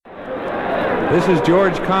This is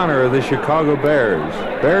George Connor of the Chicago Bears.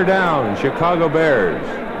 Bear down, Chicago Bears.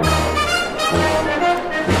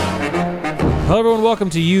 Hello everyone, welcome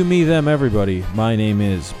to You, Me, Them, Everybody. My name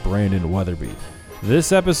is Brandon Weatherby.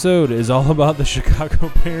 This episode is all about the Chicago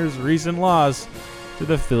Bears' recent loss to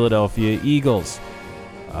the Philadelphia Eagles.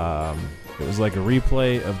 It was like a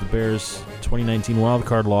replay of the Bears' 2019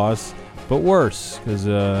 wildcard loss, but worse, because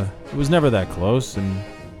it was never that close, and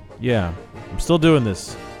yeah, I'm still doing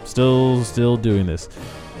this. Still doing this.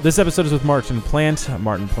 This episode is with Martin Plant.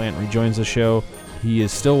 Martin Plant rejoins the show. He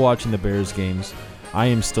is still watching the Bears games. I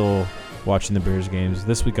am still watching the Bears games,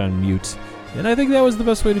 this week on mute, and I think that was the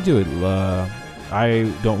best way to do it.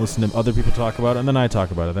 I don't listen to other people talk about it, and then I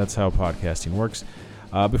talk about it. That's how podcasting works.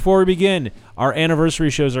 Before we begin, our anniversary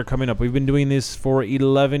shows are coming up. We've been doing this for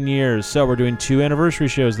 11 years, so we're doing 2 anniversary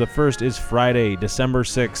shows. The first is Friday, December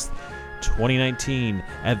 6th, 2019,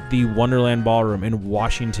 at the Wonderland Ballroom in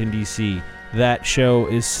Washington, D.C. That show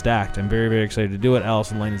is stacked. I'm very, very excited to do it.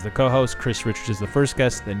 Allison Lane is the co-host, Chris Richards is the first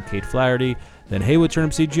guest, then Kate Flaherty, then Haywood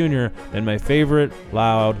Turnipseed Jr., then my favorite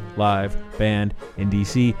loud live band in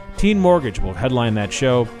D.C., Teen Mortgage, will headline that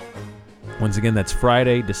show. Once again, that's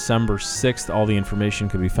Friday, December 6th. All the information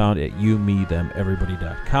can be found at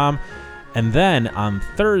youmethemeverybody.com. And then on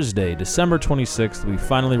Thursday, December 26th, we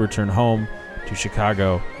finally return home to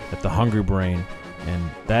Chicago at the Hungry Brain.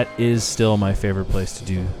 And that is still my favorite place to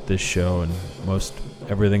do this show and most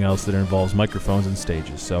everything else that involves microphones and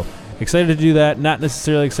stages. So excited to do that. Not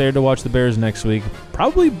necessarily excited to watch the Bears next week.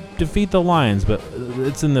 Probably defeat the Lions, but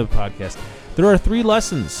it's in the podcast. There are 3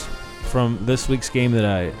 lessons from this week's game that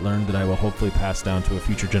I learned that I will hopefully pass down to a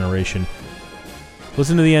future generation.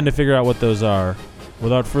 Listen to the end to figure out what those are.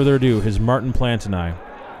 Without further ado, here's Martin Plant and I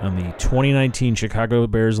on the 2019 Chicago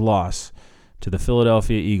Bears loss to the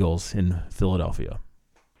Philadelphia Eagles in Philadelphia.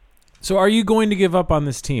 So are you going to give up on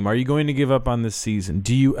this team? Are you going to give up on this season?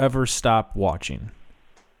 Do you ever stop watching?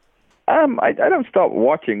 I don't stop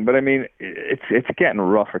watching, but I mean, it's getting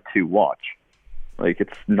rougher to watch. Like,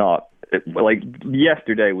 it's not, like,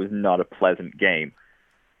 yesterday was not a pleasant game.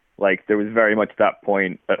 Like, there was very much that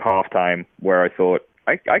point at halftime where I thought,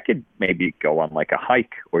 I could maybe go on, like, a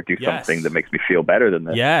hike or do something that makes me feel better than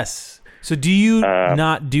this. Yes. So do you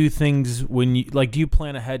not do things when you, like, do you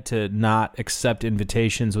plan ahead to not accept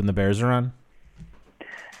invitations when the Bears are on?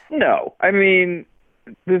 No. I mean,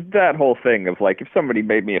 there's that whole thing of, like, if somebody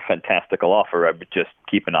made me a fantastical offer, I would just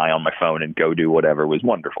keep an eye on my phone and go do whatever was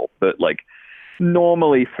wonderful. But, like,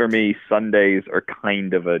 normally for me, Sundays are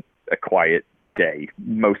kind of a quiet day.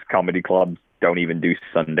 Most comedy clubs don't even do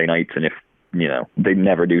Sunday nights, and if, you know, they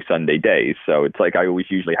never do Sunday days. So it's like I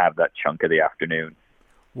always usually have that chunk of the afternoon.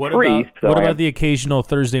 What about the occasional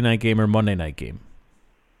Thursday night game or Monday night game?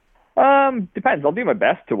 Depends. I'll do my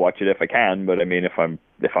best to watch it if I can, but I mean, if I'm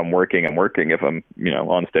working, I'm working. If I'm, you know,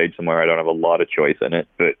 on stage somewhere, I don't have a lot of choice in it.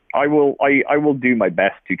 But I will do my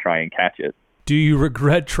best to try and catch it. Do you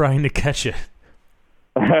regret trying to catch it?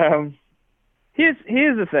 Here's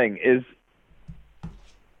the thing: is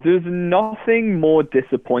there's nothing more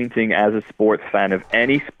disappointing as a sports fan of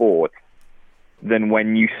any sport than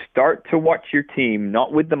when you start to watch your team,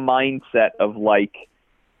 not with the mindset of, like,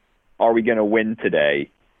 are we going to win today?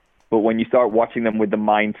 But when you start watching them with the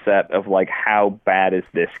mindset of, like, how bad is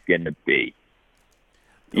this going to be?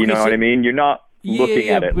 You know what I mean? You're not looking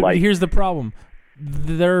at it like... Here's the problem.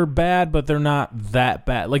 They're bad, but they're not that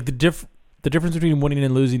bad. Like, the difference between winning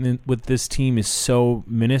and losing with this team is so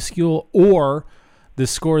minuscule, or the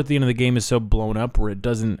score at the end of the game is so blown up where it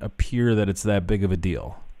doesn't appear that it's that big of a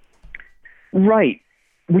deal. Right.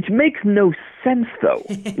 Which makes no sense, though.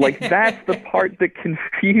 Like, that's the part that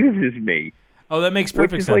confuses me. Oh, that makes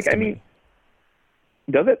perfect sense to me.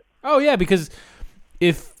 Does it? Oh, yeah, because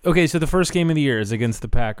so the first game of the year is against the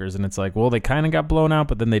Packers, and it's like, well, they kind of got blown out,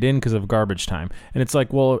 but then they didn't because of garbage time. And it's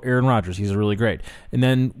like, well, Aaron Rodgers, he's really great. And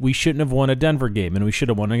then we shouldn't have won a Denver game, and we should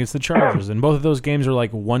have won against the Chargers. And both of those games are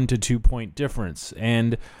like 1 to 2 point difference.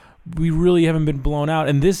 And we really haven't been blown out.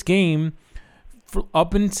 And this game,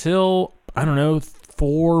 up until, I don't know,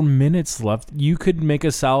 4 minutes left, you could make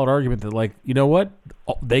a solid argument that, like, you know what?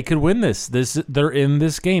 They could win this. They're in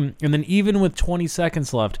this game. And then even with 20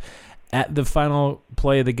 seconds left at the final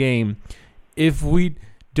play of the game, if we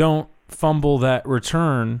don't fumble that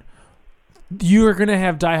return, you are going to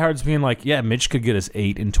have diehards being like, yeah, Mitch could get us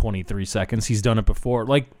 8 in 23 seconds. He's done it before.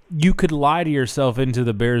 Like, you could lie to yourself into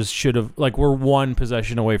the Bears should have, like, we're 1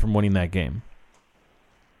 possession away from winning that game.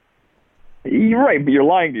 You're right, but you're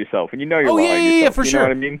lying to yourself, and you know you're lying to yourself. Yeah, for you sure. Know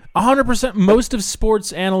what I mean? 100%. Most of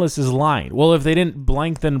sports analysts is lying. Well, if they didn't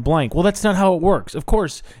blank, then blank. Well, that's not how it works. Of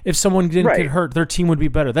course, if someone didn't get hurt, their team would be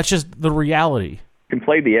better. That's just the reality. can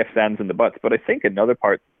play the ifs, ands, and the buts, but I think another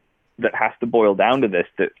part that has to boil down to this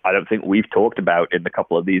that I don't think we've talked about in the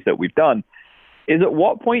couple of these that we've done is at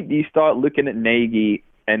what point do you start looking at Nagy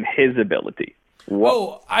and his ability?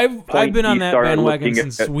 I've been on that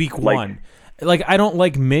bandwagon since week one. Like, I don't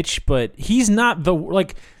like Mitch, but he's not the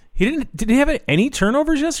like. Did he have any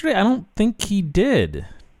turnovers yesterday? I don't think he did.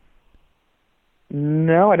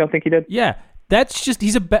 No, I don't think he did. Yeah, that's just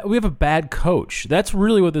we have a bad coach. That's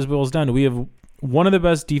really what this boils down to. We have one of the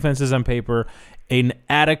best defenses on paper, an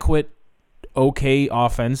adequate, okay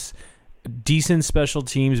offense, decent special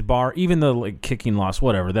teams, bar even the kicking loss,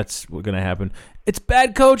 whatever. That's what's going to happen. It's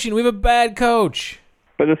bad coaching. We have a bad coach.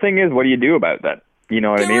 But the thing is, what do you do about that? You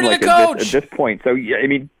know what I mean? Get rid of the coach. At this point, so yeah, I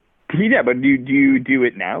mean, yeah. But do you do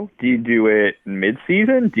it now? Do you do it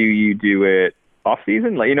mid-season? Do you do it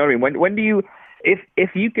off-season? Like, you know what I mean? When do you?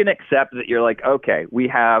 If you can accept that you're like, okay, we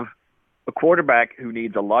have a quarterback who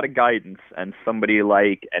needs a lot of guidance, and somebody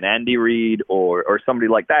like an Andy Reid or somebody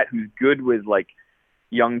like that who's good with like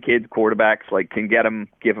young kids quarterbacks, like can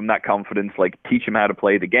give him that confidence, like teach him how to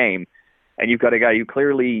play the game, and you've got a guy who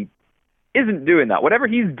clearly isn't doing that. Whatever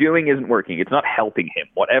he's doing isn't working. It's not helping him.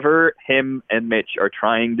 Whatever him and Mitch are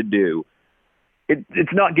trying to do,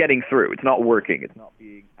 it's not getting through. It's not working. It's not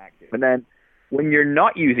being active. And then when you're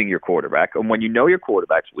not using your quarterback, and when you know your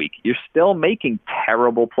quarterback's weak, you're still making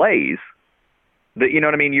terrible plays. That, you know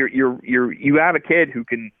what I mean? You have a kid who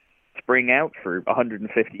can spring out for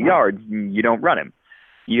 150 yards, and you don't run him.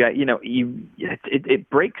 It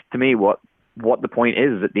breaks to me what the point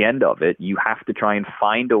is at the end of it. You have to try and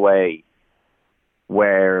find a way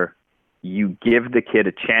where you give the kid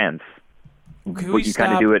a chance. But you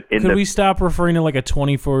kind of do it in Could we stop referring to like a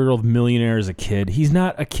 24-year-old millionaire as a kid? He's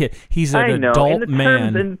not a kid. He's an adult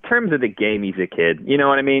man. In terms of the game, he's a kid. You know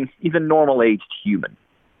what I mean? He's a normal-aged human.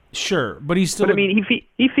 Sure, but he's still... But I mean,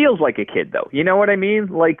 he feels like a kid, though. You know what I mean?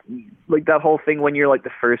 Like that whole thing when you're like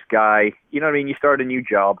the first guy, you know what I mean? You start a new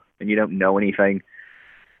job and you don't know anything.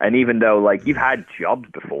 And even though like you've had jobs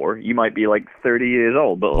before, you might be like 30 years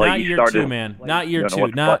old, but like not you started... Not year two, man. Like, not year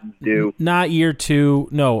two. Not year two.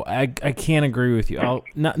 No, I can't agree with you.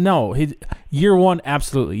 Year one,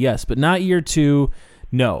 absolutely, yes. But not year two,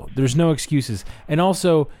 no. There's no excuses. And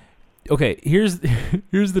also, okay, here's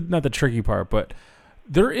not the tricky part, but...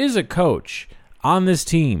 There is a coach on this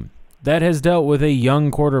team that has dealt with a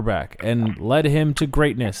young quarterback and led him to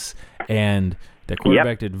greatness, and that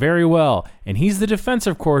quarterback did very well, and he's the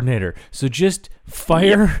defensive coordinator. So just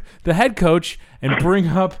fire the head coach and bring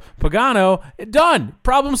up Pagano. Done.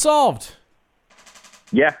 Problem solved.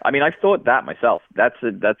 Yeah, I mean, I've thought that myself. That's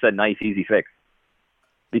a nice, easy fix.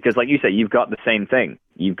 Because like you say, you've got the same thing.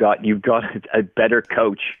 You've got a better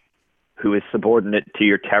coach who is subordinate to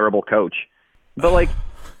your terrible coach. But, like,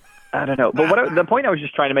 I don't know. But the point I was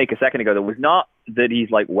just trying to make a second ago, though, was not that he's,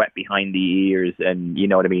 like, wet behind the ears and, you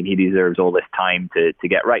know what I mean, he deserves all this time to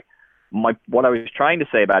get right. What I was trying to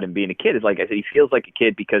say about him being a kid is, like I said, he feels like a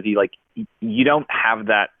kid because you don't have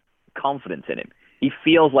that confidence in him. He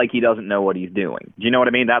feels like he doesn't know what he's doing. Do you know what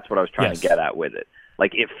I mean? That's what I was trying to get at with it.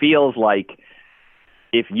 Like, it feels like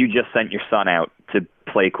if you just sent your son out to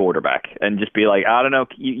play quarterback and just be like, I don't know,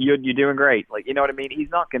 you're doing great. Like, you know what I mean? He's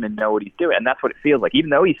not going to know what he's doing. And that's what it feels like. Even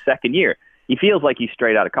though he's second year, he feels like he's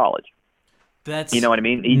straight out of college. That's you know what I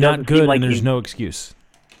mean? He not good, like, and there's no excuse.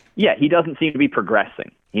 Yeah, he doesn't seem to be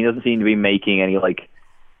progressing. He doesn't seem to be making any, like,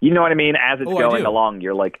 you know what I mean? As it's going along,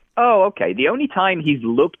 you're like, oh, okay. The only time he's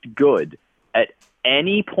looked good at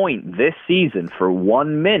any point this season for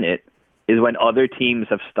 1 minute is when other teams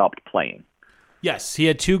have stopped playing. Yes, he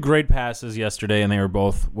had 2 great passes yesterday, and they were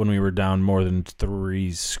both when we were down more than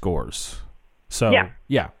 3 scores. So,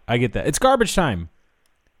 yeah, I get that. It's garbage time.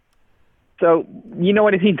 So, you know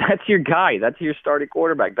what I mean? That's your guy. That's your starting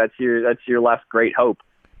quarterback. That's your last great hope.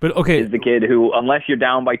 But okay, is the kid who, unless you're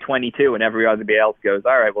down by 22 and everybody else goes,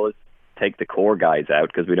 all right, well, let's take the core guys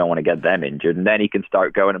out because we don't want to get them injured, and then he can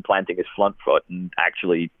start going and planting his front foot and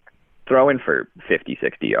actually throwing for 50,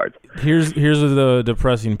 60 yards. Here's the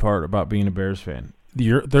depressing part about being a Bears fan.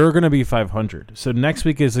 They're going to be 500. So next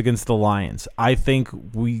week is against the Lions. I think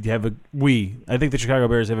I think the Chicago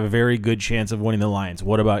Bears have a very good chance of winning the Lions.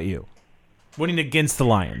 What about you? Winning against the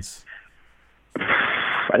Lions.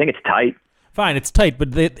 I think it's tight. Fine, it's tight, but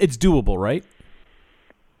it's doable, right?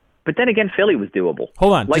 But then again, Philly was doable.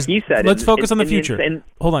 Hold on. Like you said. Let's focus on the future.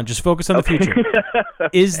 Hold on. Just focus on the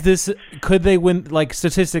future. Could they win, like,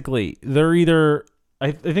 statistically? They're either,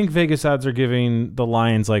 I think Vegas odds are giving the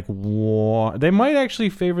Lions, like, they might actually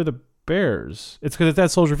favor the Bears. It's because it's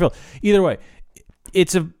at Soldier Field. Either way,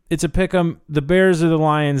 it's a pick 'em. The Bears or the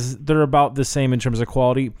Lions, they're about the same in terms of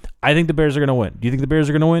quality. I think the Bears are going to win. Do you think the Bears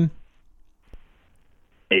are going to win?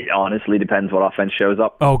 It honestly depends what offense shows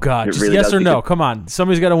up. Oh, God. It Just really yes does, or no. because- Come on.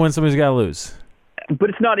 Somebody's got to win. Somebody's got to lose. But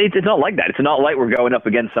it's not like that. It's not like we're going up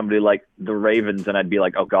against somebody like the Ravens, and I'd be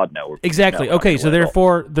like, oh, God, no. Exactly. No, Okay, so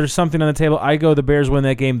therefore, there's something on the table. I go, the Bears win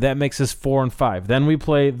that game. That makes us 4-5. Then we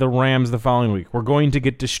play the Rams the following week. We're going to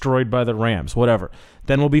get destroyed by the Rams, whatever.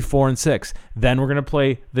 Then we'll be 4-6. Then we're going to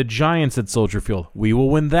play the Giants at Soldier Field. We will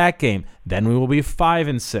win that game. Then we will be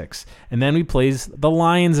 5-6. And then we play the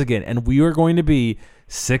Lions again. And we are going to be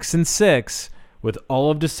 6-6 with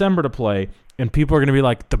all of December to play. And people are going to be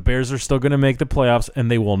like, the Bears are still going to make the playoffs,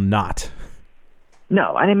 and they will not.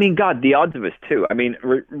 No, and I mean, God, the odds of us, too. I mean,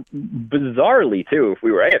 bizarrely, too, if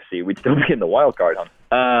we were AFC, we'd still be in the wild card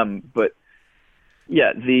on. But,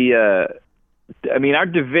 yeah, I mean, our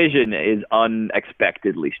division is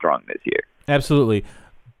unexpectedly strong this year. Absolutely.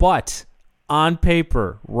 But on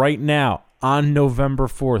paper, right now, on November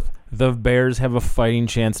 4th, the Bears have a fighting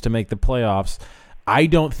chance to make the playoffs. I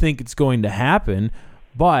don't think it's going to happen,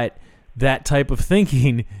 but that type of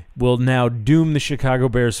thinking will now doom the Chicago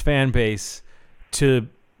Bears fan base to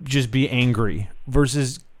just be angry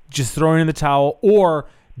versus just throwing in the towel or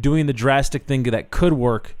doing the drastic thing that could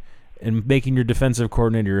work and making your defensive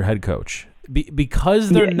coordinator your head coach. Because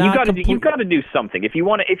they're not. You've got to do something. If you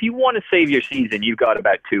want to save your season, you've got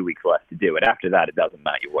about 2 weeks left to do it. After that, it doesn't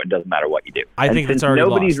matter. It doesn't matter what you do. I think it's already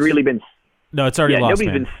nobody's lost. really been. No, it's already lost,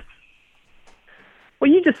 man.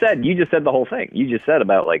 Well, you just said the whole thing. You just said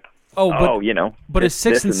about like. But a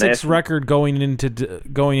 6-6 record going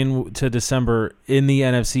into December in the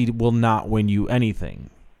NFC will not win you anything.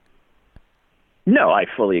 No, I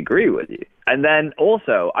fully agree with you. And then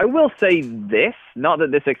also, I will say this, not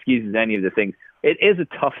that this excuses any of the things. It is a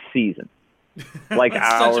tough season. Like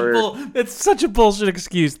it's such a bullshit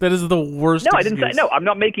excuse. That is the worst. No, excuse. I didn't say. No, I'm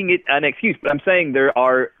not making it an excuse, but I'm saying there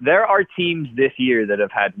are teams this year that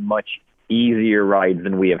have had much easier rides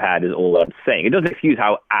than we have had. Is all I'm saying. It doesn't excuse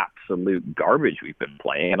how absolute garbage we've been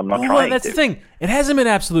playing, and I'm not trying. That's the thing. It hasn't been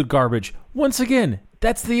absolute garbage. Once again,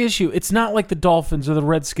 that's the issue. It's not like the Dolphins or the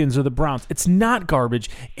Redskins or the Browns. It's not garbage.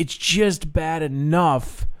 It's just bad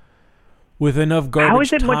enough with enough garbage. How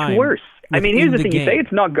is it much worse? I mean, here's the thing. You say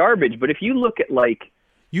it's not garbage, but if you look at like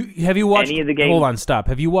have you watched any of the games? Hold on, stop.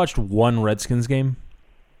 Have you watched one Redskins game?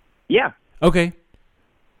 Yeah. Okay.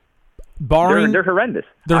 Barring they're horrendous.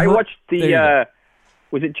 I watched the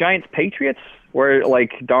was it Giants Patriots where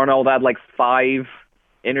like Darnold had like 5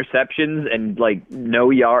 interceptions and like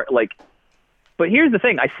no yard like. But here's the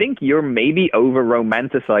thing. I think you're maybe over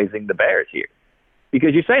romanticizing the Bears here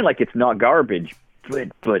because you're saying like it's not garbage,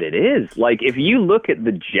 but it is. Like if you look at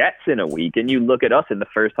the Jets in a week and you look at us in the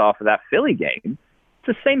first half of that Philly game, it's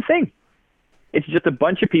the same thing. It's just a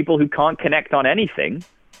bunch of people who can't connect on anything.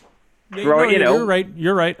 You're right.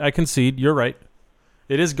 You're right. I concede. You're right.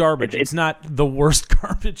 It is garbage. It's not the worst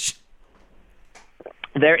garbage.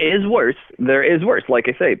 There is worse. Like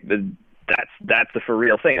I say, that's the for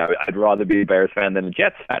real thing. I'd rather be a Bears fan than a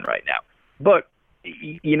Jets fan right now. But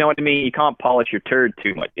you know what I mean? You can't polish your turd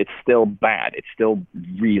too much. It's still bad. It's still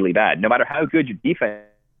really bad, no matter how good your defense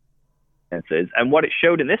is. And what it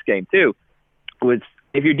showed in this game, too, was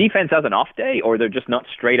if your defense has an off day or they're just not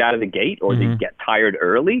straight out of the gate or they get tired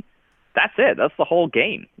early, that's it. That's the whole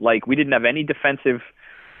game. Like, we didn't have any defensive,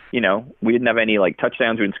 we didn't have any, like,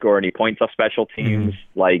 touchdowns. We didn't score any points off special teams.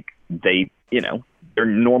 Like, they're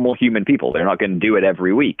normal human people. They're not going to do it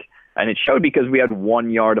every week. And it showed because we had 1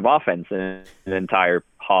 yard of offense in an entire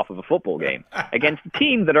half of a football game against a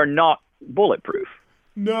team that are not bulletproof.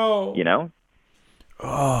 No.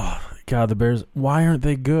 Oh, God, the Bears, why aren't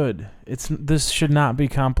they good? This should not be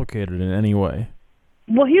complicated in any way.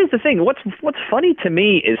 Well, here's the thing. What's funny to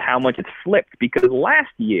me is how much it's flipped because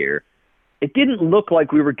last year it didn't look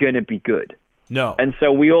like we were going to be good. No. And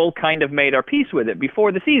so we all kind of made our peace with it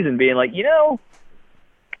before the season, being like,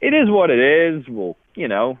 it is what it is. We'll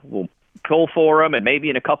pull for them, and maybe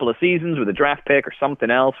in a couple of seasons with a draft pick or something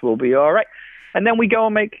else, we'll be all right. And then we go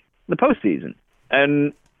and make the postseason.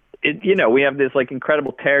 And, we have this, like,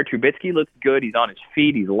 incredible tear. Trubisky looks good. He's on his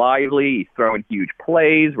feet. He's lively. He's throwing huge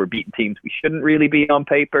plays. We're beating teams we shouldn't really be on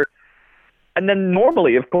paper. And then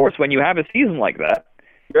normally, of course, when you have a season like that,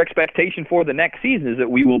 your expectation for the next season is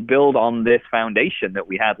that we will build on this foundation that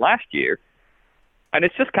we had last year. And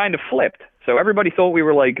it's just kind of flipped. So everybody thought we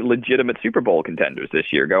were like legitimate Super Bowl contenders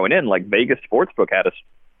this year going in. Like Vegas Sportsbook had us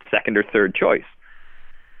second or third choice.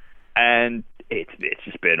 And it's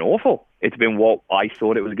just been awful. It's been what I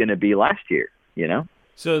thought it was going to be last year,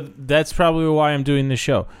 So that's probably why I'm doing this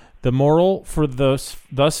show. The moral for thus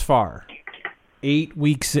far, 9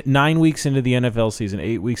 weeks into the NFL season,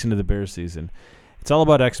 8 weeks into the Bears season, it's all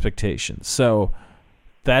about expectations. So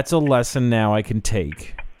that's a lesson now I can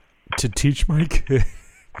take to teach my kid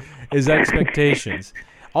is expectations.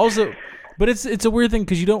 Also, but it's a weird thing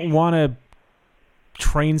because you don't want to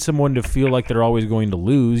train someone to feel like they're always going to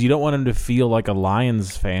lose. You don't want them to feel like a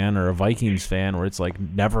Lions fan or a Vikings fan where it's like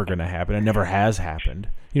never going to happen. It never has happened.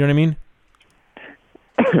 You know what I mean?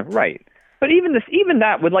 Right. But even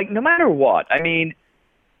that would, like, no matter what, I mean,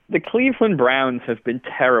 the Cleveland Browns have been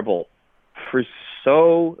terrible for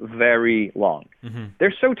so very long. Mm-hmm.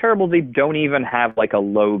 They're so terrible they don't even have, like, a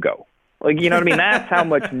logo. Like, you know what I mean? That's how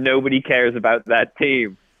much nobody cares about that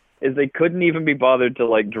team, is they couldn't even be bothered to,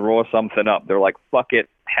 like, draw something up. They're like, fuck it,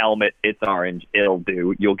 helmet, it's orange, it'll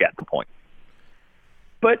do, you'll get the point.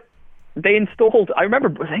 But they installed, I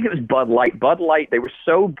think it was Bud Light. Bud Light, they were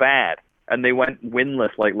so bad, and they went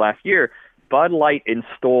winless, like, last year. Bud Light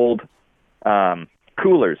installed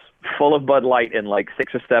coolers full of Bud Light in like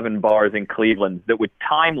 6 or 7 bars in Cleveland that would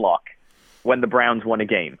time lock when the Browns won a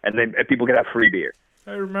game, and then people could have free beer.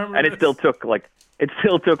 I remember. And it still took like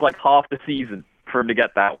half the season for him to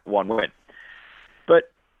get that one win.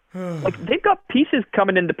 But like they've got pieces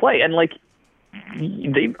coming into play, and like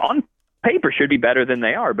they on paper should be better than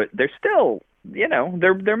they are, but they're still, you know,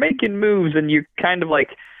 they're making moves, and you kind of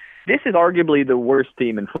like, this is arguably the worst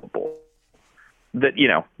team in football. That, you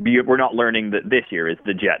know, we're not learning that this year is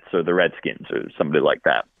the Jets or the Redskins or somebody like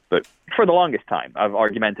that. But for the longest time, I've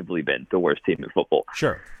argumentatively been the worst team in football.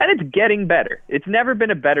 Sure. And it's getting better. It's never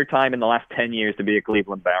been a better time in the last 10 years to be a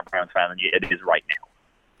Cleveland Browns fan than it is right now.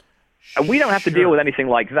 And we don't have to deal with anything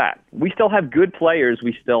like that. We still have good players.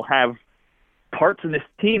 We still have parts of this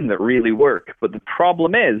team that really work. But the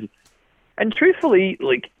problem is, and truthfully,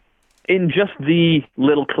 like, in just the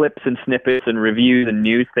little clips and snippets and reviews and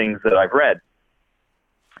news things that I've read,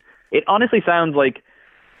 it honestly sounds like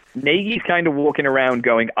Nagy's kind of walking around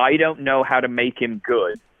going, I don't know how to make him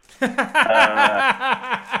good. We're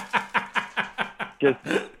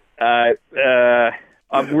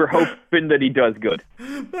hoping that he does good.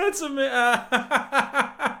 That's amazing.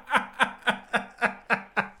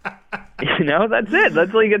 You know, that's it.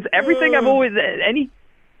 That's like, it's everything I've always,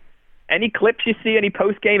 any clips you see, any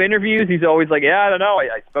post-game interviews, he's always like, yeah, I don't know.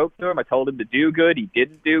 I spoke to him. I told him to do good. He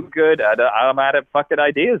didn't do good. I'm out of fucking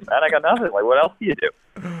ideas, man. I got nothing. Like, what else do you do?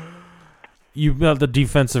 You let the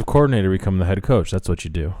defensive coordinator become the head coach. That's what you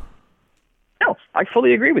do. No, I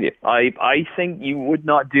fully agree with you. I think you would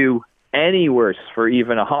not do any worse for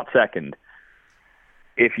even a hot second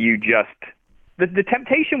if you just... The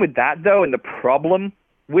temptation with that, though, and the problem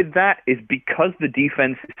with that is because the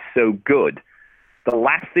defense is so good, the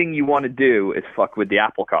last thing you want to do is fuck with the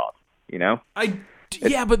apple cart, you know?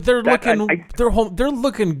 But they're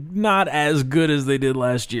looking not as good as they did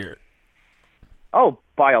last year. Oh,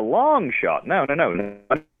 by a long shot. No.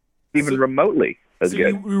 Not even remotely as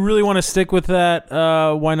good. You really want to stick with that?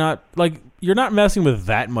 Why not? Like, you're not messing with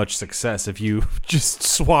that much success if you just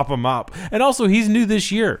swap them up. And also, he's new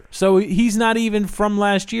this year, so he's not even from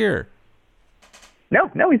last year. No,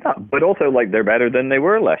 he's not. But also, like, they're better than they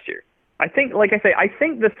were last year. I think, like I say,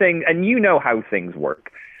 the thing, and you know how things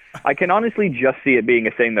work. I can honestly just see it being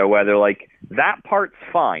a thing, though, where they're like, that part's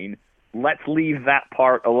fine, let's leave that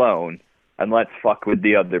part alone, and let's fuck with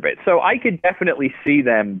the other bit. So I could definitely see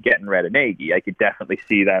them getting rid of Nagy. I could definitely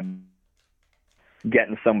see them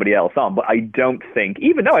getting somebody else on. But I don't think,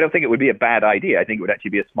 even though I don't think it would be a bad idea, I think it would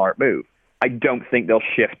actually be a smart move. I don't think they'll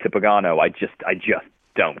shift to Pagano. I just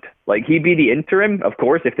don't. Like, he'd be the interim, of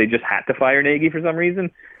course, if they just had to fire Nagy for some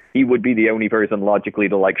reason. He would be the only person logically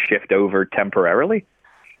to, like, shift over temporarily.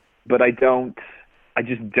 But I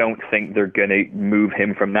just don't think they're going to move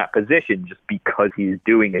him from that position just because he's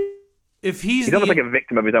doing it. He's almost like a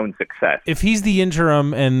victim of his own success. If he's the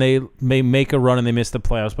interim and they may make a run and they miss the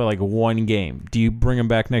playoffs by, like, 1 game, do you bring him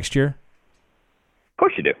back next year? Of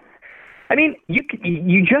course you do. I mean,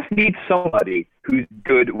 you just need somebody who's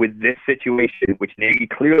good with this situation, which Nagy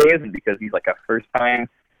clearly isn't because he's like a first-time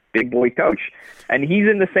big boy coach. And he's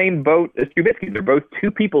in the same boat as Trubisky. They're both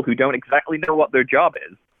two people who don't exactly know what their job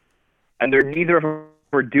is. And they're neither of them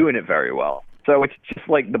are doing it very well. So it's just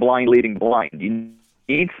like the blind leading blind. You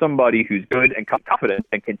need somebody who's good and confident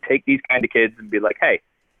and can take these kind of kids and be like, hey,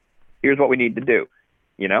 here's what we need to do.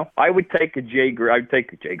 You know, I would take a Jay Gruden.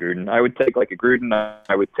 I would take like a Gruden.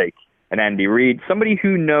 I would take an Andy Reid. Somebody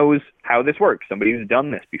who knows how this works. Somebody who's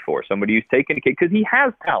done this before. Somebody who's taken a kid because he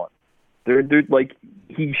has talent. They're like,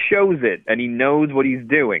 he shows it and he knows what he's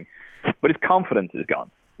doing, but his confidence is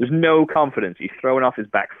gone. There's no confidence. He's throwing off his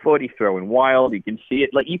back foot. He's throwing wild. You can see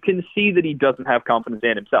it. Like, you can see that he doesn't have confidence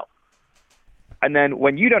in himself. And then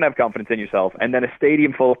when you don't have confidence in yourself, and then a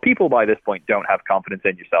stadium full of people by this point don't have confidence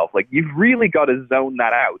in yourself, like, you've really got to zone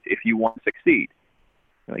that out if you want to succeed.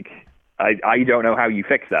 Like, I don't know how you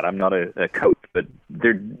fix that. I'm not a coach, but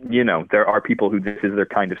there are people who this is their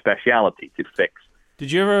kind of speciality to fix.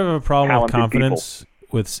 Did you ever have a problem with talented confidence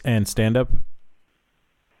and stand-up?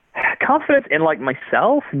 Confidence in like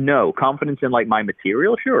myself? No. Confidence in like my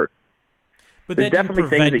material? Sure. But There's that didn't definitely things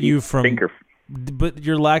prevent that you from. think are, But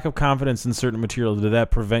your lack of confidence in certain material, did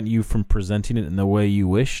that prevent you from presenting it in the way you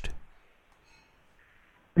wished?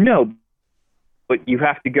 no, but you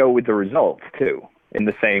have to go with the results too, in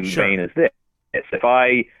the same Sure. vein as this. If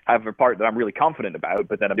I have a part that I'm really confident about,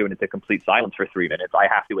 but then I'm doing it to complete silence for 3 minutes, I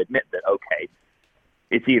have to admit that, okay,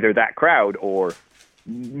 it's either that crowd or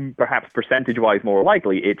perhaps percentage-wise more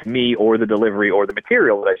likely, it's me or the delivery or the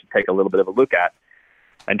material that I should take a little bit of a look at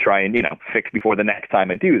and try and, fix before the next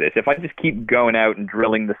time I do this. If I just keep going out and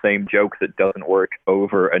drilling the same joke that doesn't work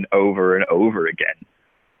over and over and over again,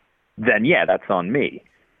 then yeah, that's on me.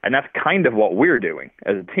 And that's kind of what we're doing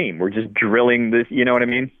as a team. We're just drilling this, you know what I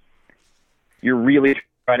mean? You're really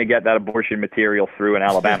trying to get that abortion material through in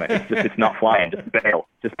Alabama. It's not flying. Just bail.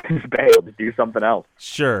 Just bail. Just do something else.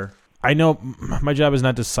 Sure. I know my job is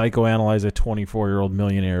not to psychoanalyze a 24-year-old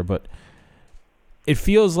millionaire, but it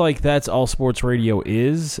feels like that's all sports radio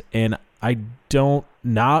is, and I don't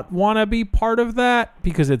not want to be part of that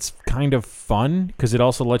because it's kind of fun because it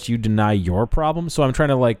also lets you deny your problems. So I'm trying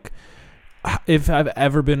to if I've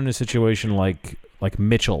ever been in a situation like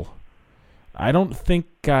Mitchell, I don't think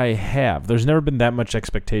I have. There's never been that much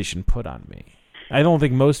expectation put on me. I don't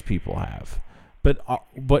think most people have. But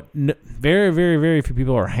very, very, very few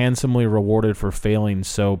people are handsomely rewarded for failing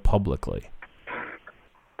so publicly.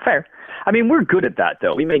 Fair. I mean, we're good at that,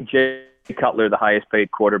 though. We made Jay Cutler the highest-paid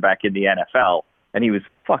quarterback in the NFL, and he was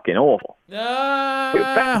fucking awful.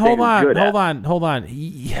 Hold on.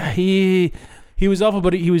 He was awful,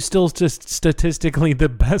 but he was still statistically the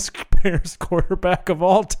best Bears quarterback of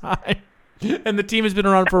all time. And the team has been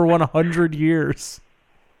around for 100 years.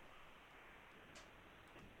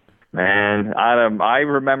 Man, I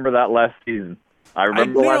remember that last season.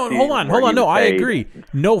 Hold on. No, I agree.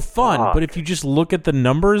 No fun, but if you just look at the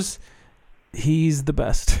numbers, he's the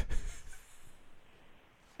best.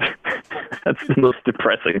 That's the most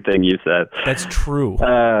depressing thing you said. That's true.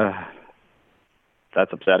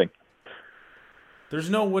 That's upsetting. There's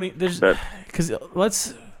no winning. I'm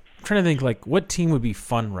trying to think what team would be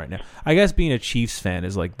fun right now. I guess being a Chiefs fan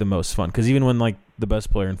is the most fun because even when the best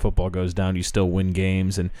player in football goes down, you still win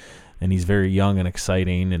games and he's very young and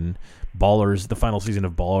exciting and Ballers. The final season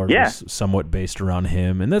of Ballers was somewhat based around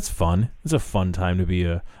him, and that's fun. It's a fun time to be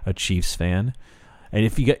a Chiefs fan. And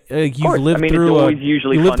if you get you've lived through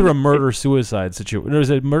a murder suicide situation. Is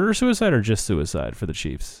it murder suicide or just suicide for the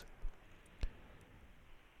Chiefs?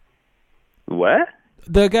 What?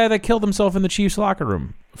 The guy that killed himself in the Chiefs locker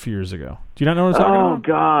room a few years ago. Do you not know what I'm talking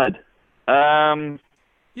about? Oh God.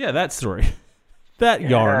 Yeah, that story. That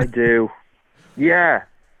yarn. I do. Yeah.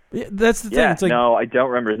 That's the thing. Yeah, it's no, I don't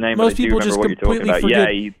remember his name. Most but I do people remember just what you're completely talking about.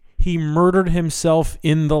 forget Yeah, he murdered himself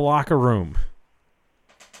in the locker room.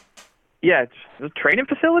 Yeah, it's a training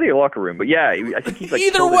facility or locker room, but yeah, I think he's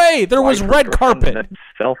Either way, there was red carpet.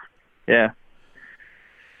 Yeah.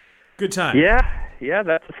 Good time. Yeah,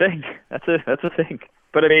 that's a thing. That's a thing.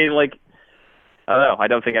 But I mean, I don't know. I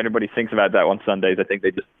don't think everybody thinks about that on Sundays. I think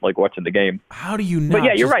they just like watching the game. How do you know? But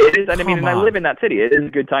yeah, you're right. It is. And I live in that city. It is a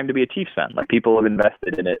good time to be a Chiefs fan. People have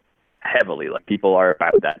invested in it heavily. People are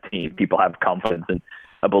about that team. People have confidence and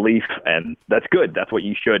a belief, and that's good. That's what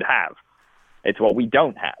you should have. It's what we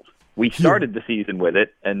don't have. We started the season with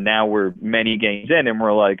it, and now we're many games in, and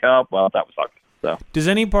we're like, oh, well, that was sucked. So, does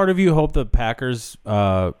any part of you hope the Packers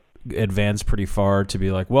advance pretty far to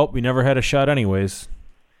be like, well, we never had a shot anyways?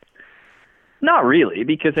 Not really,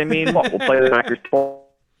 because, we'll play the Packers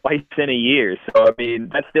twice in a year. So,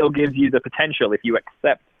 that still gives you the potential, if you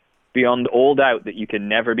accept beyond all doubt that you can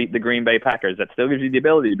never beat the Green Bay Packers, that still gives you the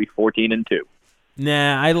ability to be 14-2.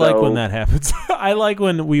 Nah, I like when that happens. I like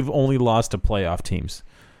when we've only lost to playoff teams.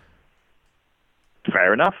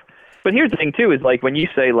 Fair enough. But here's the thing, too, is when you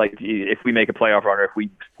say, if we make a playoff run or if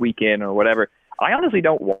we squeak in or whatever, I honestly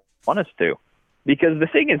don't want us to. Because the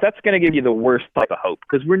thing is, that's going to give you the worst type of hope,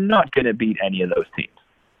 because we're not going to beat any of those teams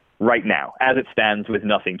right now, as it stands with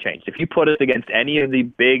nothing changed. If you put us against any of the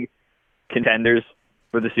big contenders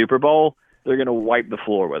for the Super Bowl, they're going to wipe the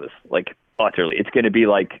floor with us, utterly. It's going to be,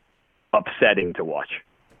 upsetting to watch.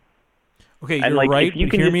 Okay, you're right,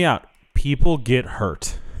 but hear me out. People get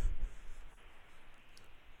hurt.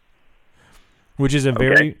 Which is a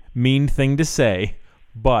very mean thing to say,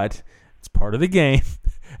 but it's part of the game.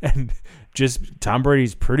 And Just Tom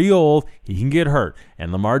Brady's pretty old. He can get hurt.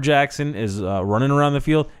 And Lamar Jackson is running around the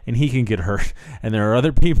field, and he can get hurt. And there are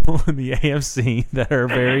other people in the AFC that are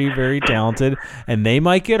very, very talented, and they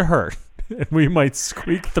might get hurt. And we might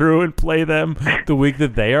squeak through and play them the week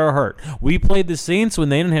that they are hurt. We played the Saints when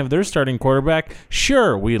they didn't have their starting quarterback.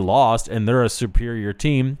 Sure, we lost, and they're a superior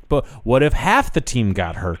team. But what if half the team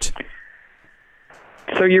got hurt?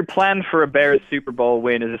 So your plan for a Bears Super Bowl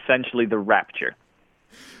win is essentially the rapture.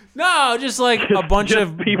 No, just like a bunch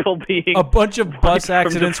of people being bus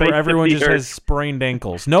accidents where everyone just has sprained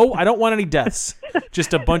ankles. No, I don't want any deaths.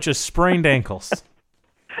 Just a bunch of sprained ankles.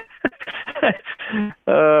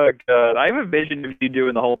 Oh God, I have a vision of you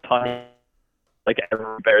doing the whole time, like every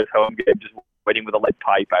Bears home game, just waiting with a lead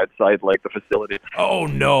pipe outside like the facility. Oh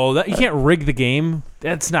no, you can't rig the game.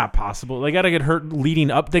 That's not possible. They got to get hurt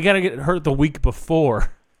leading up. They got to get hurt the week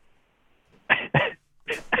before. The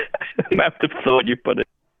amount of thought you put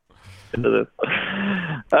into this.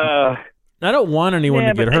 I don't want anyone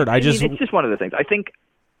to get hurt. It's just one of the things. I think.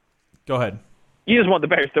 Go ahead. You just want the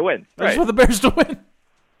Bears to win. I just want the Bears to win.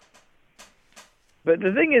 But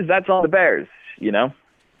the thing is, that's all the Bears, you know?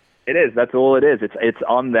 It is. That's all it is. It's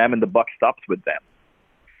on them, and the buck stops with them.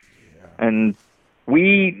 Yeah. And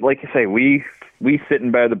we, like I say, we sit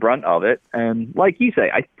and bear the brunt of it. And like you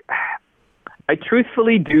say, I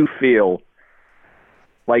truthfully do feel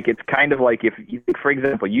like it's kind of like if, for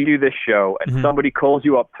example, you do this show, and somebody calls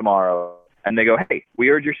you up tomorrow, and they go, hey, we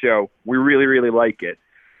heard your show. We really, really like it.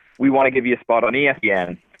 We want to give you a spot on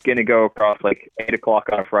ESPN. Going to go across like 8 o'clock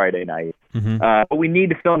on a Friday night. But we need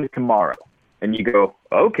to film it tomorrow. And you go,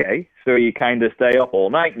 okay. So you kind of stay up all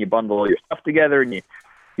night and you bundle all your stuff together and you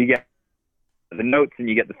get the notes and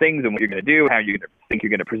you get the things and what you're going to do, how you think you're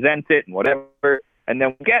going to present it and whatever. And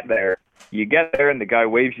then we get there. You get there and the guy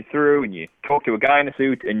waves you through and you talk to a guy in a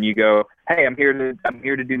suit and you go, hey, I'm here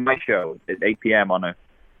to do my show at 8 p.m. on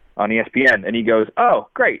ESPN. And he goes, oh,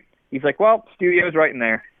 great. He's like, well, studio's right in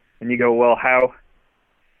there. And you go, well, how?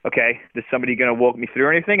 Okay, is somebody going to walk me through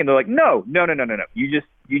anything? And they're like, no. You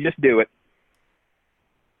just do it.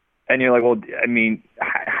 And you're like, well, I mean,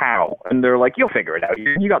 how? And they're like, you'll figure it out.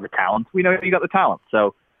 You got the talent. We know you got the talent,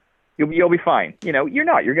 so you'll be fine. You know, you're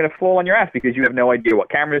not. You're going to fall on your ass because you have no idea what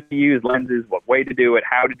cameras to use, lenses, what way to do it,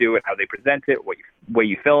 how they present it, what way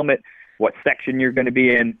you film it, what section you're going to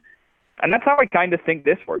be in. And that's how I kind of think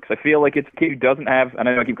this works. I feel like it's a kid who doesn't have, and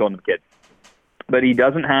I know I keep calling him a kid, but he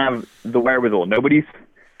doesn't have the wherewithal. Nobody's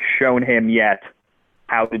shown him yet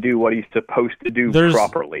how to do what he's supposed to do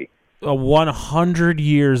properly. 100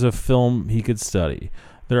 years of film he could study.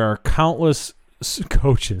 There are countless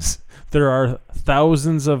coaches. There are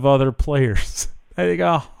thousands of other players. I think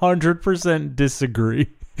 100% disagree.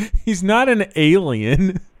 He's not an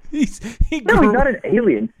alien. He's not an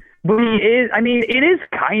alien. But he is. I mean, it is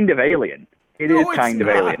kind of alien. It is kind of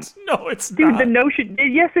alien. No, it's not. Dude, the notion.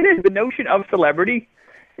 Yes, it is. The notion of celebrity.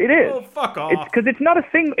 It is. Oh, fuck off. It's because it's not a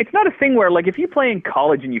thing. It's not a thing where, like, if you play in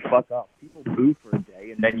college and you fuck up, people boo for a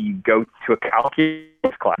day, and then you go to a calculus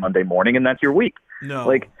class Monday morning, and that's your week. No,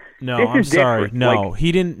 like, no, I'm sorry. Different. No, like,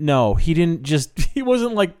 he didn't. No, he didn't. He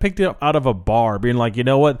wasn't like picked it up out of a bar, being like, you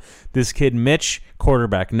know what, this kid Mitch,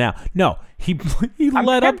 quarterback now. No, he led up to it.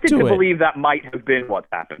 I'm tempted to believe that might have been what's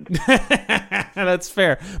happened. That's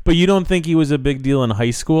fair, but you don't think he was a big deal in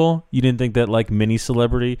high school? You didn't think that, like, mini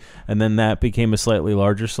celebrity, and then that became a slightly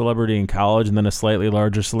larger celebrity in college, and then a slightly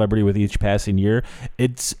larger celebrity with each passing year?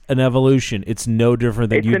 It's an evolution. It's no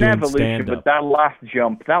different than you doing stand-up. But that last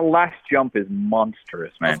jump is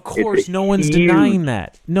monstrous, man. Of course, no one's denying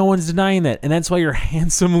that. No one's denying that, and that's why you're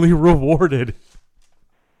handsomely rewarded.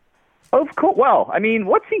 Of course. Well, I mean,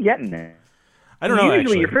 what's he getting there? I don't know. Usually,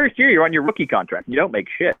 actually, your first year, you're on your rookie contract. You don't make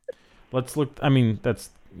shit. Let's look. I mean,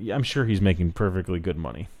 I'm sure he's making perfectly good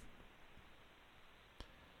money.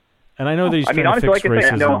 And I know that he's trying to fix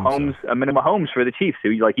racism. I mean, Mahomes for the Chiefs, who,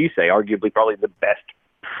 like you say, arguably probably the best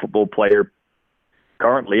football player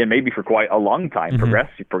currently, and maybe for quite a long time,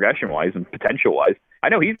 progression-wise and potential-wise. I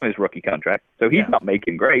know he's on his rookie contract, so he's not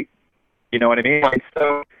making great. You know what I mean? Like,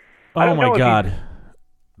 so, oh my God!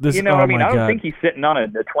 I don't think he's sitting on a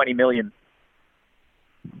 $20 million.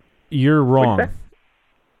 You're wrong.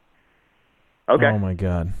 Okay. Oh my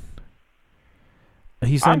God.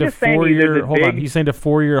 He signed a 4-year. Hold on. He signed a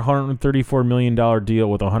 4-year, $134 million deal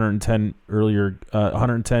with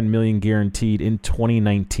 $110 million guaranteed in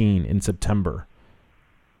 2019 in September.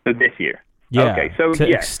 So this year. Yeah. Okay. So to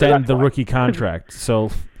extend the rookie contract. So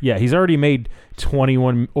yeah, he's already made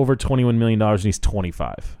over $21 million, and he's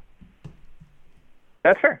 25.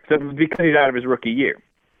 That's fair. So because he's out of his rookie year.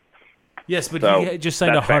 Yes, but he just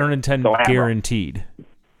signed 110 guaranteed.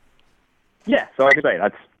 Yeah. So like I say,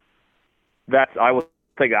 I will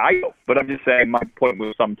take that. But I'm just saying my point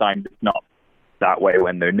was sometimes it's not that way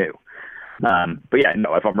when they're new. But yeah,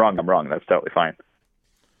 no, if I'm wrong, I'm wrong. That's totally fine.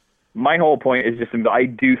 My whole point is just I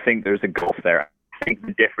do think there's a gulf there. I think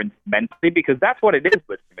the difference mentally, because that's what it is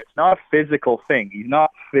with him. It's not a physical thing. He's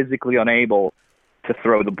not physically unable to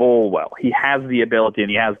throw the ball well. He has the ability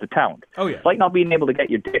and he has the talent. Oh, yeah. It's like not being able to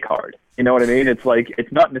get your dick hard. You know what I mean? It's like,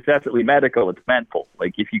 it's not necessarily medical, it's mental.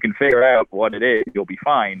 Like, if you can figure out what it is, you'll be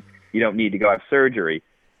fine. You don't need to go have surgery.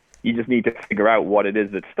 You just need to figure out what it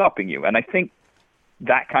is that's stopping you. And I think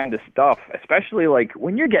that kind of stuff, especially like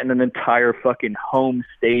when you're getting an entire fucking home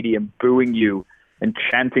stadium booing you and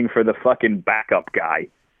chanting for the fucking backup guy,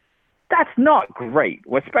 that's not great,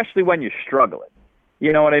 especially when you're struggling.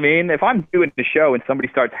 You know what I mean? If I'm doing the show and somebody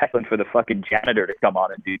starts heckling for the fucking janitor to come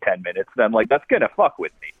on and do 10 minutes, then like that's going to fuck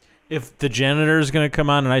with me. If the janitor is going to come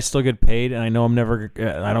on and I still get paid and I know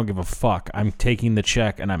I don't give a fuck, I'm taking the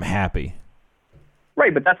check and I'm happy.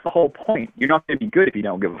 Right, but that's the whole point. You're not going to be good if you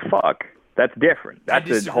don't give a fuck. That's different.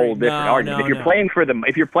 That's a whole different argument. If you're playing for the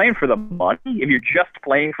money, if you're just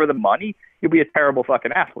playing for the money, you'll be a terrible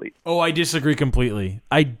fucking athlete. Oh, I disagree completely.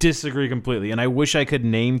 And I wish I could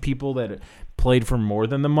name people that played for more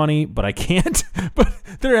than the money, but I can't. But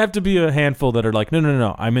there have to be a handful that are like,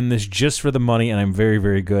 no, I'm in this just for the money, and I'm very,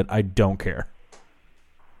 very good. I don't care.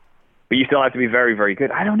 But you still have to be very, very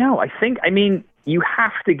good. I don't know. I mean, you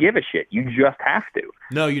have to give a shit. You just have to.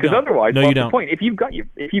 No, you don't. Because otherwise, no, what's you don't. the point? If you've got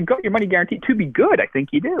your money guaranteed to be good, I think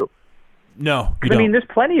you do. No, you don't. I mean, there's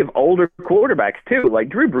plenty of older quarterbacks too. Like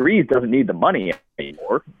Drew Brees doesn't need the money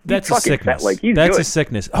anymore. That's a sickness. He's That's good. a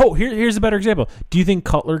sickness. Oh, here's a better example. Do you think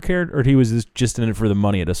Cutler cared, or he was just in it for the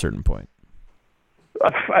money at a certain point?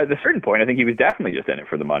 At a certain point, I think he was definitely just in it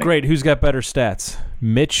for the money. Great. Who's got better stats,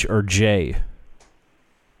 Mitch or Jay?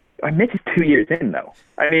 Mitch is 2 years in, though.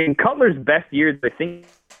 I mean, Cutler's best years I think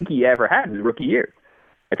he ever had his rookie year.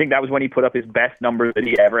 I think that was when he put up his best numbers that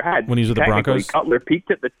he ever had. When he was with the Broncos? Cutler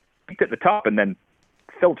peaked at the top and then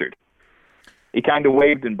filtered. He kind of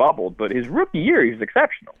waved and bubbled, but his rookie year, he was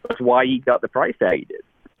exceptional. That's why he got the price tag he did.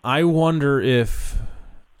 I wonder if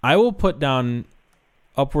I will put down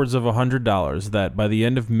upwards of $100 that by the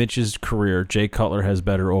end of Mitch's career, Jay Cutler has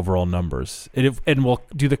better overall numbers. And we'll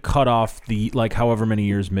do the cutoff, however many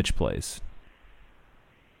years Mitch plays.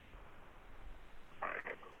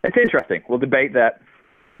 It's interesting. We'll debate that,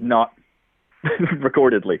 not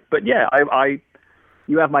recordedly. But yeah,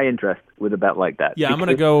 you have my interest with a bet like that. Yeah, I'm going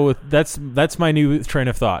to go with that's my new train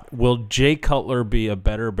of thought. Will Jay Cutler be a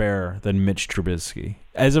better Bear than Mitch Trubisky?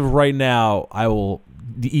 As of right now, I will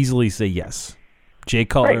easily say yes. Jay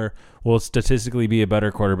Cutler will statistically be a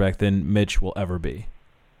better quarterback than Mitch will ever be.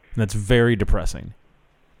 And that's very depressing.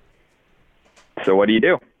 So what do?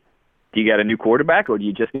 Do you get a new quarterback, or do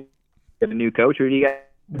you just get a new coach, or do you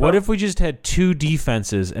get... What if we just had two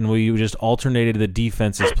defenses and we just alternated the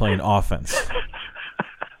defenses playing offense?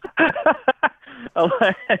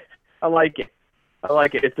 I like it.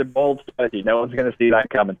 It's a bold strategy. No one's going to see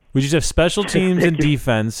that coming. We just have special teams and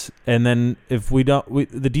defense, and then if we don't,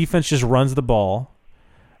 the defense just runs the ball,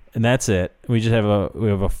 and that's it. We just have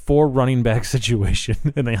a 4 running back situation,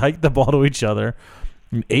 and they hike the ball to each other.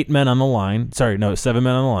 8 men on the line. 7 men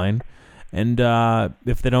on the line, and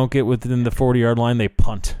if they don't get within the 40-yard line, they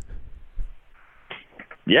punt.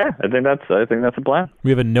 Yeah, I think that's a plan.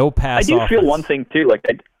 We have a no pass. I do offense. feel one thing too. Like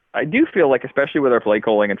I do feel like, especially with our play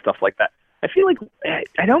calling and stuff like that,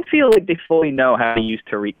 I don't feel like they fully know how to use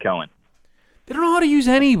Tariq Cohen. They don't know how to use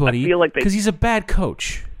anybody. I feel like because he's a bad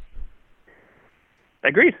coach.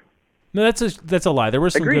 Agreed. No, that's a lie. There were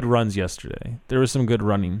some Agreed. good runs yesterday. There was some good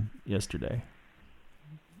running yesterday.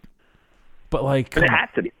 But it had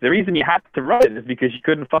to be. The reason you had to run it is because you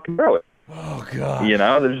couldn't fucking throw it. Oh god. You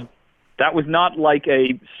know, that was not like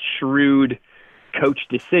a shrewd coach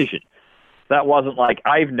decision. That wasn't like,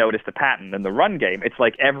 I've noticed a pattern in the run game. It's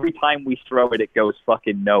like every time we throw it, it goes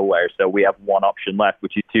fucking nowhere. So we have one option left,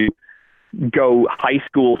 which is to go high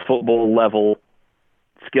school football level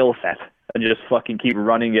skill set and just fucking keep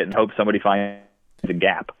running it and hope somebody finds a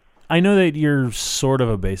gap. I know that you're sort of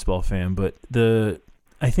a baseball fan, but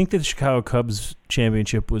I think that the Chicago Cubs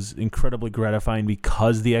championship was incredibly gratifying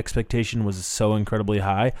because the expectation was so incredibly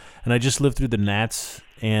high. And I just lived through the Nats,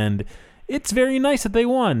 and it's very nice that they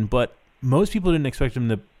won, but most people didn't expect them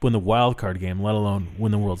to win the wild card game, let alone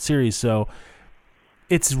win the World Series. So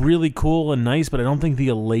it's really cool and nice, but I don't think the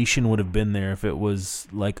elation would have been there if it was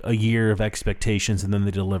like a year of expectations and then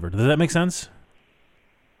they delivered. Does that make sense?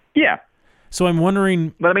 Yeah. So I'm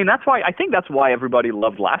wondering... But I mean, I think that's why everybody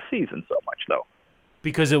loved last season so much, though.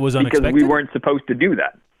 Because it was unexpected? Because we weren't supposed to do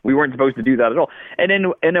that. We weren't supposed to do that at all. And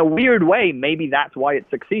in a weird way, maybe that's why it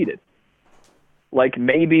succeeded. Like,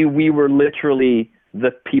 maybe we were literally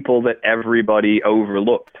the people that everybody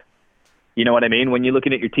overlooked. You know what I mean? When you're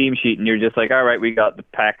looking at your team sheet and you're just like, all right, we got the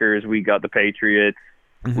Packers, we got the Patriots,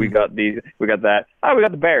 we got these, we got that. Oh, we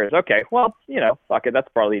got the Bears. Okay, well, fuck it, that's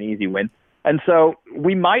probably an easy win. And so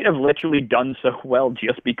we might have literally done so well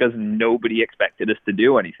just because nobody expected us to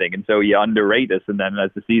do anything. And so you underrate us, and then as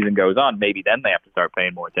the season goes on, maybe then they have to start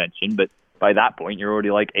paying more attention. But by that point, you're already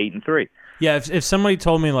like 8-3. Yeah, if somebody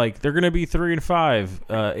told me like they're going to be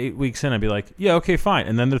 3-5 8 weeks in, I'd be like, yeah, okay, fine.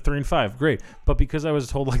 And then they're 3-5, great. But because I was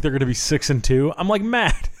told like they're going to be 6-2, I'm like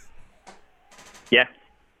mad. Yeah.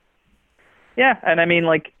 Yeah, and I mean,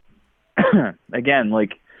 like, again,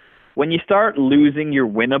 like, when you start losing your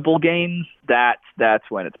winnable games, that's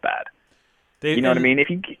when it's bad. You know what I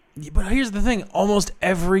mean? But here's the thing: almost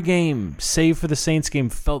every game, save for the Saints game,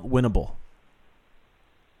 felt winnable.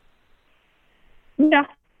 Yeah,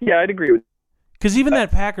 I'd agree with. Because even that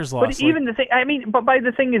Packers loss. But even the thing, I mean, by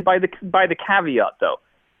the caveat though,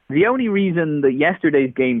 the only reason that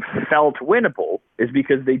yesterday's game felt winnable is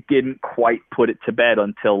because they didn't quite put it to bed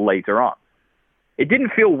until later on. It didn't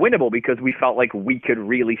feel winnable because we felt like we could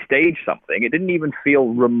really stage something. It didn't even feel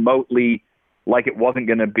remotely like it wasn't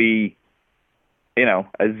going to be, a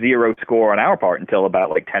 0 score on our part until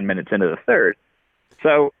about like 10 minutes into the third.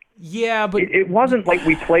 So yeah, but it wasn't like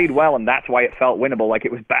we played well and that's why it felt winnable. Like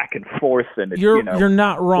it was back and forth and you're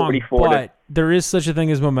not wrong, but to, there is such a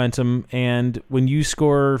thing as momentum, and when you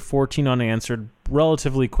score 14 unanswered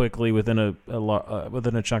relatively quickly within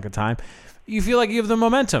a chunk of time, you feel like you have the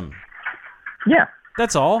momentum. Yeah.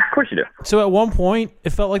 That's all. Of course you do. So at one point,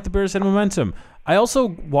 it felt like the Bears had momentum. I also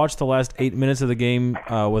watched the last 8 minutes of the game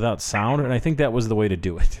without sound, and I think that was the way to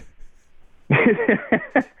do it.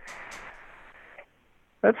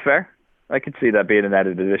 That's fair. I could see that being an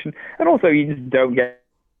added addition. And also, you just don't get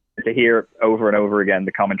to hear over and over again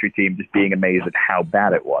the commentary team just being amazed at how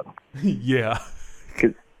bad it was. Yeah.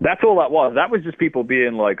 Because that's all that was. That was just people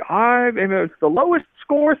being like, it's the lowest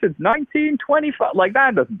score since 1925. Like,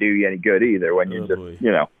 that doesn't do you any good either when you're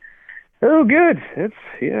oh, good. It's,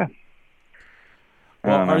 yeah.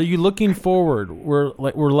 Well, are you looking forward? We're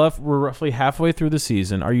roughly halfway through the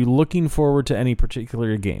season. Are you looking forward to any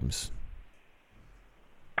particular games?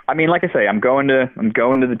 I mean, like I say, I'm going to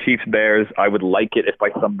the Chiefs Bears. I would like it if by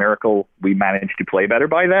some miracle we manage to play better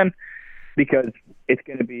by then, because it's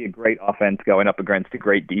going to be a great offense going up against a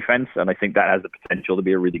great defense, and I think that has the potential to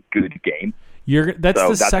be a really good game. That's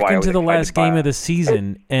the second to the last game of the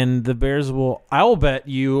season, and the Bears will. I'll bet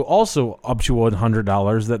you also up to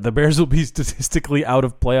 $100 that the Bears will be statistically out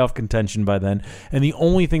of playoff contention by then, and the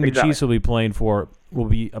only thing the Chiefs will be playing for will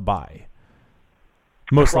be a bye.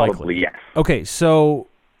 Most likely, yes. Okay, so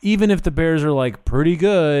even if the Bears are like pretty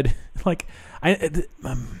good, like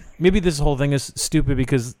maybe this whole thing is stupid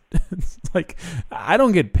because like I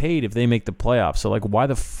don't get paid if they make the playoffs, so like why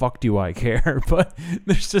the fuck do I care? But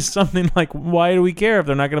there's just something like, why do we care if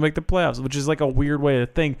they're not going to make the playoffs? Which is like a weird way to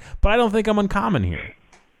think, but I don't think I'm uncommon here.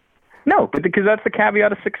 No, but because that's the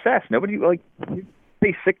caveat of success. Nobody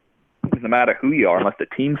say six, no matter who you are, unless the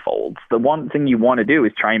team folds. The one thing you want to do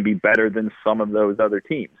is try and be better than some of those other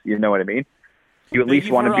teams. You know what I mean? You at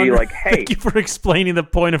least want to be like, hey. Thank you for explaining the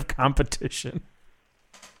point of competition.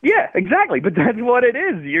 Yeah, exactly. But that's what it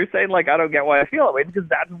is. You're saying, like, I don't get why I feel that way, because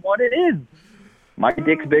that's what it is. My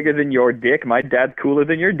dick's bigger than your dick. My dad's cooler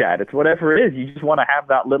than your dad. It's whatever it is. You just want to have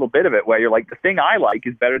that little bit of it where you're like, the thing I like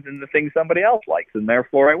is better than the thing somebody else likes, and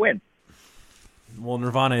therefore I win. Well,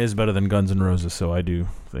 Nirvana is better than Guns N' Roses, so I do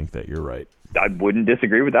think that you're right. I wouldn't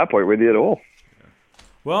disagree with that point with you at all.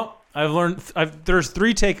 Well, I've learned there's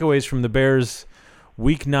 3 takeaways from the Bears'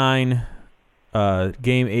 Week 9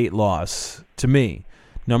 Game 8 loss to me.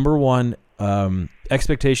 Number 1,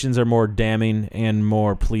 expectations are more damning and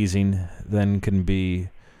more pleasing than could be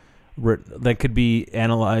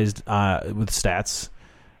analyzed with stats.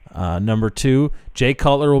 Number 2, Jay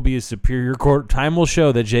Cutler will be a superior time will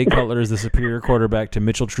show that Jay Cutler is the superior quarterback to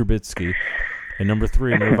Mitchell Trubisky. And number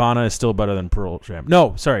 3, Nirvana is still better than Pearl Jam.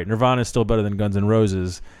 No, sorry, Nirvana is still better than Guns N'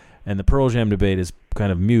 Roses, and the Pearl Jam debate is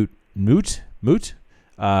kind of moot. Moot?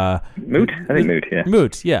 I think moot, yeah.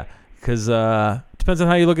 Moot, yeah, because depends on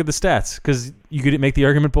how you look at the stats, because you could make the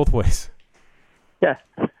argument both ways. Yeah,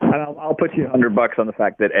 and I'll put you $100 on the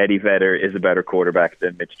fact that Eddie Vedder is a better quarterback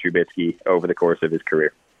than Mitch Trubisky over the course of his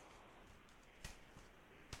career.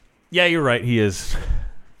 Yeah, you're right. He is.